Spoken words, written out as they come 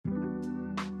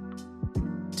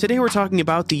Today we're talking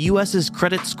about the U.S.'s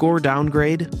credit score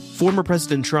downgrade, former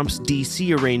President Trump's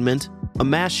D.C. arraignment, a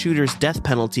mass shooter's death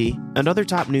penalty, and other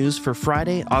top news for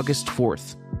Friday, August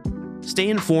 4th. Stay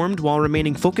informed while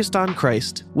remaining focused on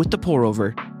Christ with the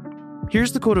pour-over.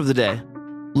 Here's the quote of the day.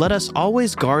 Let us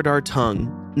always guard our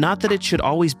tongue, not that it should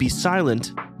always be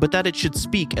silent, but that it should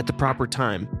speak at the proper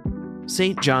time.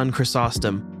 St. John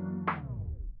Chrysostom.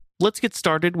 Let's get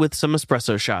started with some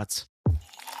espresso shots.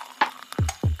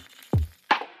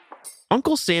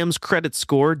 Uncle Sam's credit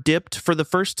score dipped for the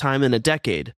first time in a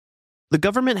decade. The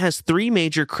government has three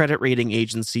major credit rating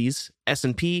agencies,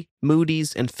 S&P,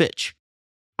 Moody's, and Fitch.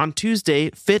 On Tuesday,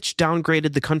 Fitch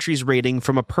downgraded the country's rating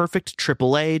from a perfect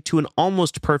AAA to an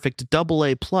almost perfect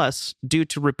AA+ due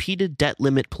to repeated debt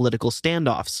limit political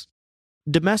standoffs.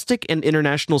 Domestic and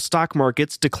international stock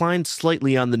markets declined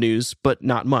slightly on the news, but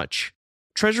not much.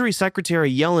 Treasury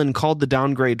Secretary Yellen called the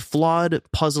downgrade flawed,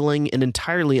 puzzling, and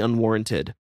entirely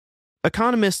unwarranted.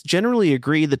 Economists generally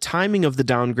agree the timing of the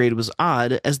downgrade was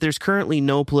odd, as there's currently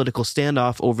no political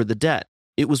standoff over the debt.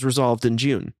 It was resolved in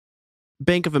June.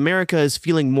 Bank of America is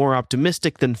feeling more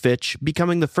optimistic than Fitch,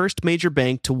 becoming the first major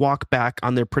bank to walk back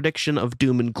on their prediction of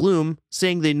doom and gloom,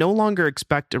 saying they no longer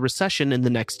expect a recession in the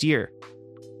next year.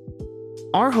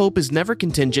 Our hope is never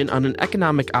contingent on an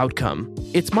economic outcome.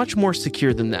 It's much more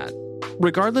secure than that.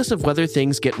 Regardless of whether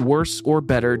things get worse or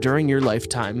better during your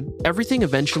lifetime, everything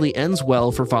eventually ends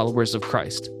well for followers of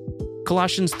Christ.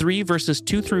 Colossians 3 verses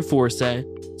 2 through 4 say,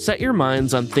 "Set your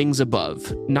minds on things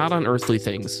above, not on earthly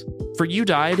things. For you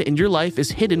died, and your life is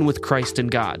hidden with Christ in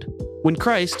God. When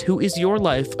Christ, who is your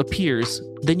life, appears,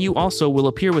 then you also will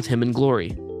appear with him in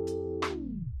glory."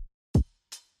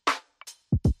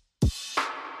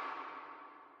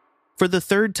 For the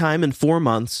third time in 4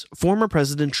 months, former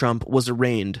President Trump was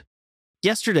arraigned.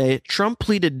 Yesterday, Trump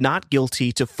pleaded not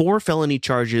guilty to 4 felony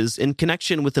charges in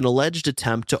connection with an alleged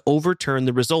attempt to overturn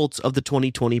the results of the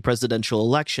 2020 presidential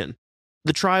election.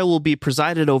 The trial will be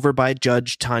presided over by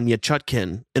Judge Tanya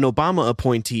Chutkan, an Obama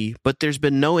appointee, but there's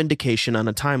been no indication on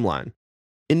a timeline.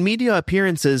 In media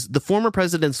appearances, the former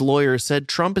president's lawyer said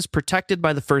Trump is protected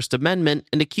by the First Amendment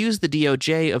and accused the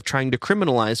DOJ of trying to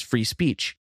criminalize free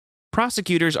speech.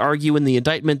 Prosecutors argue in the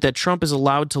indictment that Trump is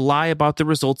allowed to lie about the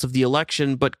results of the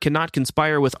election but cannot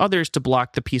conspire with others to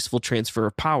block the peaceful transfer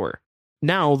of power.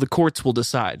 Now, the courts will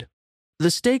decide.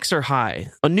 The stakes are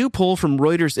high. A new poll from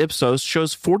Reuters Ipsos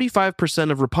shows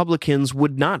 45% of Republicans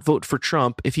would not vote for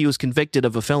Trump if he was convicted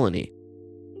of a felony.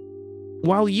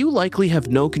 While you likely have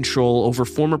no control over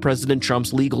former President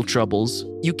Trump's legal troubles,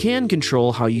 you can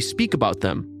control how you speak about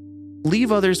them.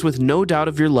 Leave others with no doubt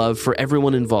of your love for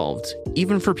everyone involved,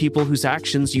 even for people whose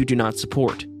actions you do not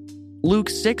support. Luke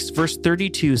 6 verse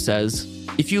 32 says,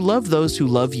 "If you love those who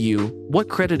love you, what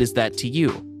credit is that to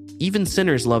you? Even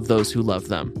sinners love those who love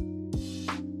them."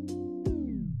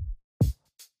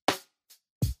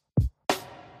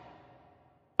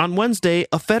 On Wednesday,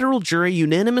 a federal jury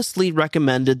unanimously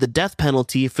recommended the death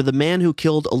penalty for the man who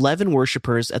killed 11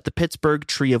 worshipers at the Pittsburgh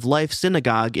Tree of Life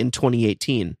Synagogue in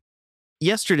 2018.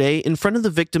 Yesterday, in front of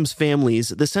the victims' families,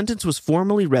 the sentence was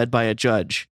formally read by a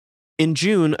judge. In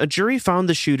June, a jury found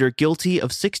the shooter guilty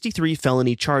of 63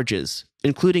 felony charges,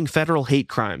 including federal hate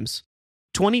crimes.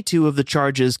 22 of the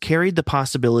charges carried the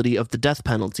possibility of the death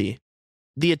penalty.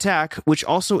 The attack, which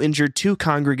also injured 2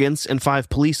 congregants and 5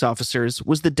 police officers,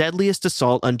 was the deadliest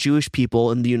assault on Jewish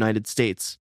people in the United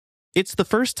States. It's the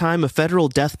first time a federal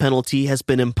death penalty has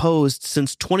been imposed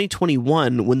since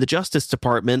 2021, when the Justice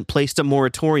Department placed a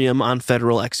moratorium on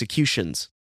federal executions.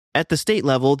 At the state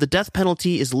level, the death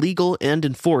penalty is legal and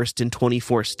enforced in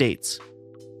 24 states.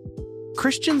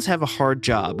 Christians have a hard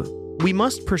job. We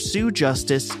must pursue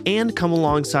justice and come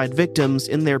alongside victims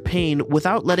in their pain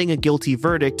without letting a guilty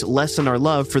verdict lessen our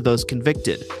love for those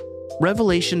convicted.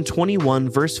 Revelation 21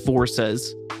 verse 4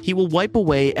 says, "He will wipe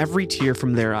away every tear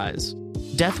from their eyes.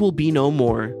 Death will be no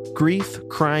more, grief,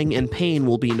 crying, and pain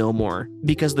will be no more,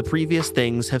 because the previous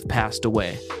things have passed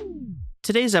away."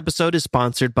 Today's episode is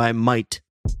sponsored by Mite.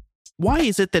 Why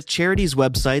is it that charities'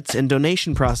 websites and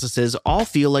donation processes all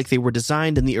feel like they were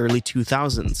designed in the early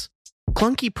 2000s?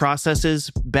 Clunky processes,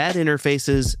 bad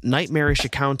interfaces, nightmarish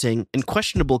accounting, and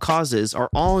questionable causes are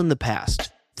all in the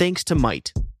past, thanks to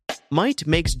Mite. Mite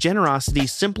makes generosity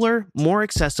simpler, more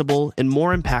accessible, and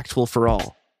more impactful for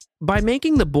all. By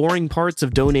making the boring parts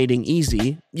of donating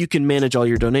easy, you can manage all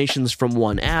your donations from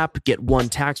one app, get one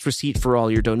tax receipt for all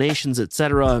your donations,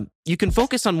 etc. You can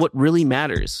focus on what really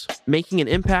matters, making an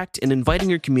impact and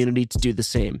inviting your community to do the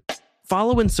same.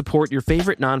 Follow and support your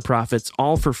favorite nonprofits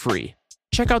all for free.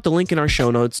 Check out the link in our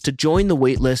show notes to join the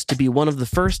waitlist to be one of the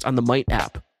first on the Mite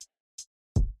app.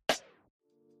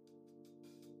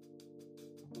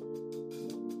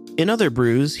 In other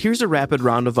brews, here's a rapid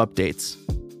round of updates.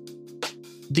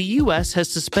 The U.S. has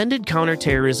suspended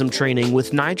counterterrorism training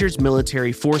with Niger's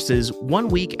military forces 1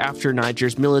 week after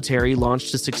Niger's military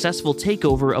launched a successful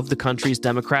takeover of the country's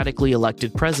democratically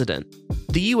elected president.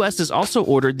 The U.S. has also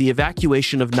ordered the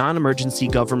evacuation of non-emergency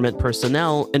government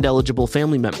personnel and eligible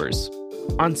family members.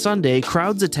 On Sunday,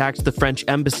 crowds attacked the French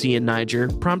embassy in Niger,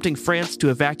 prompting France to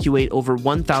evacuate over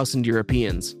 1,000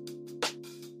 Europeans.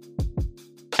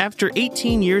 After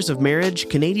 18 years of marriage,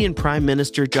 Canadian Prime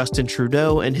Minister Justin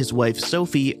Trudeau and his wife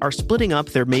Sophie are splitting up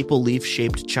their maple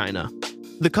leaf-shaped china.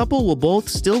 The couple will both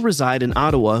still reside in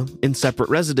Ottawa, in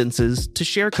separate residences, to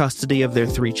share custody of their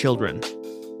 3 children.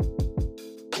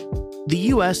 The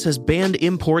U.S. has banned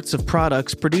imports of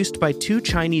products produced by 2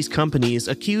 Chinese companies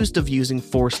accused of using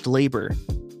forced labor.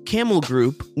 Camel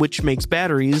Group, which makes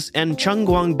batteries, and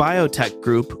Chungguang Biotech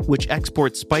Group, which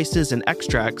exports spices and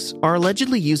extracts, are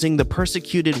allegedly using the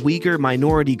persecuted Uyghur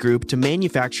minority group to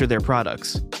manufacture their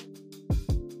products.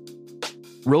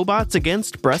 Robots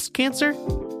against breast cancer?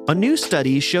 A new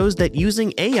study shows that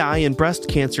using AI in breast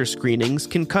cancer screenings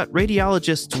can cut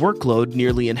radiologists' workload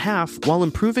nearly in half while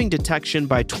improving detection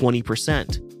by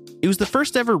 20%. It was the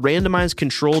first ever randomized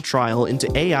control trial into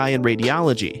AI in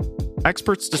radiology.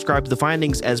 Experts describe the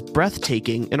findings as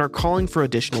breathtaking and are calling for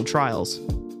additional trials.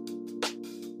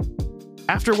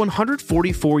 After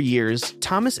 144 years,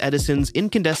 Thomas Edison's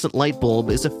incandescent light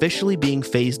bulb is officially being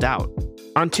phased out.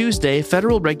 On Tuesday,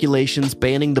 federal regulations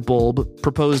banning the bulb,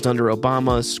 proposed under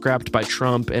Obama, scrapped by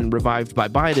Trump, and revived by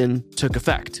Biden, took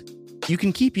effect. You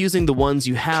can keep using the ones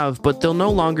you have, but they'll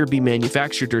no longer be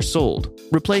manufactured or sold,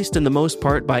 replaced in the most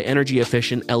part by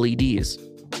energy-efficient LEDs.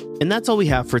 And that's all we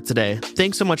have for today.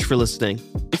 Thanks so much for listening.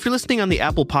 If you're listening on the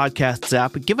Apple Podcasts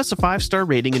app, give us a 5-star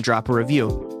rating and drop a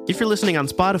review. If you're listening on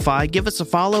Spotify, give us a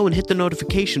follow and hit the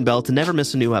notification bell to never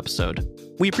miss a new episode.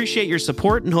 We appreciate your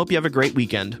support and hope you have a great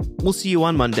weekend. We'll see you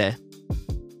on Monday.